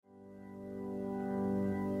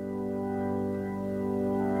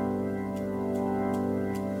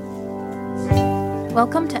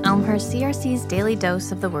Welcome to Elmhurst CRC's Daily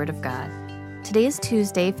Dose of the Word of God. Today is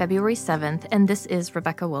Tuesday, February 7th, and this is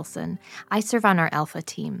Rebecca Wilson. I serve on our Alpha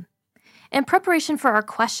team. In preparation for our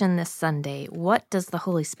question this Sunday, what does the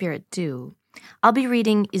Holy Spirit do? I'll be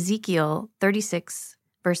reading Ezekiel 36,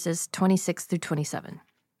 verses 26 through 27.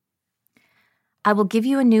 I will give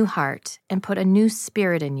you a new heart and put a new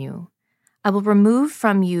spirit in you. I will remove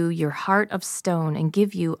from you your heart of stone and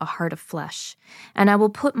give you a heart of flesh. And I will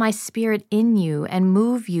put my spirit in you and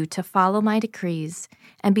move you to follow my decrees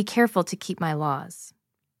and be careful to keep my laws.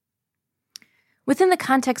 Within the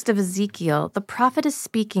context of Ezekiel, the prophet is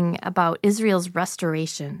speaking about Israel's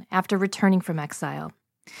restoration after returning from exile.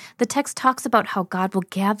 The text talks about how God will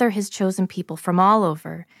gather his chosen people from all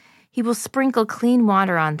over. He will sprinkle clean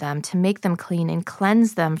water on them to make them clean and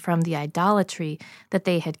cleanse them from the idolatry that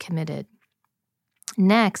they had committed.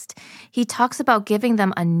 Next, he talks about giving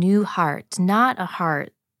them a new heart, not a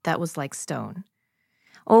heart that was like stone.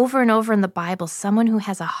 Over and over in the Bible, someone who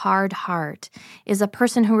has a hard heart is a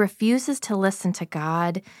person who refuses to listen to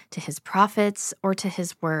God, to his prophets, or to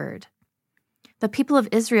his word. The people of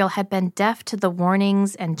Israel had been deaf to the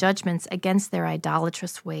warnings and judgments against their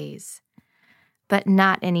idolatrous ways. But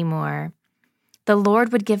not anymore. The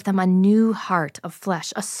Lord would give them a new heart of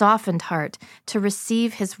flesh, a softened heart, to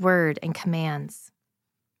receive his word and commands.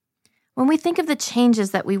 When we think of the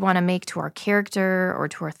changes that we want to make to our character or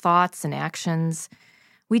to our thoughts and actions,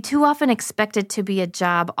 we too often expect it to be a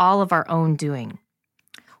job all of our own doing.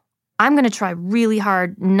 I'm going to try really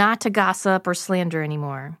hard not to gossip or slander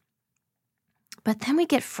anymore. But then we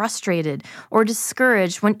get frustrated or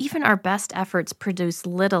discouraged when even our best efforts produce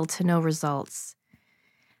little to no results.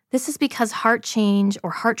 This is because heart change or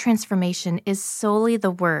heart transformation is solely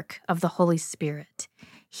the work of the Holy Spirit.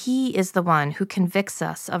 He is the one who convicts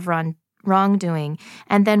us of wrongdoing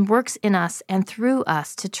and then works in us and through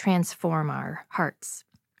us to transform our hearts.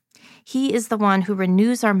 He is the one who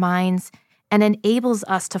renews our minds and enables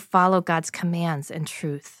us to follow God's commands and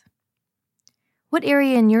truth. What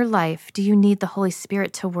area in your life do you need the Holy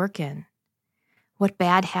Spirit to work in? What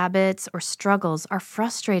bad habits or struggles are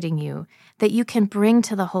frustrating you that you can bring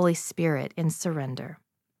to the Holy Spirit in surrender?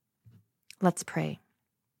 Let's pray.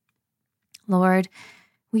 Lord,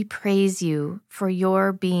 we praise you for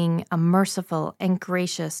your being a merciful and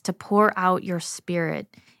gracious to pour out your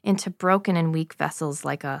Spirit into broken and weak vessels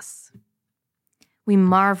like us. We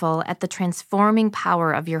marvel at the transforming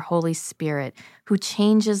power of your Holy Spirit who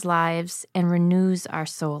changes lives and renews our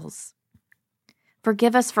souls.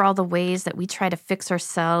 Forgive us for all the ways that we try to fix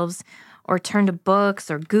ourselves or turn to books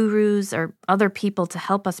or gurus or other people to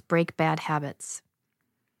help us break bad habits.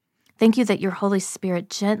 Thank you that your Holy Spirit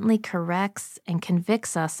gently corrects and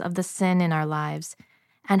convicts us of the sin in our lives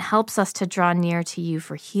and helps us to draw near to you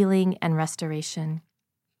for healing and restoration.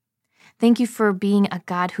 Thank you for being a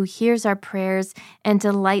God who hears our prayers and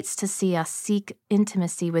delights to see us seek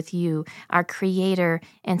intimacy with you, our Creator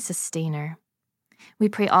and Sustainer. We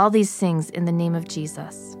pray all these things in the name of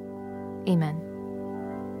Jesus. Amen.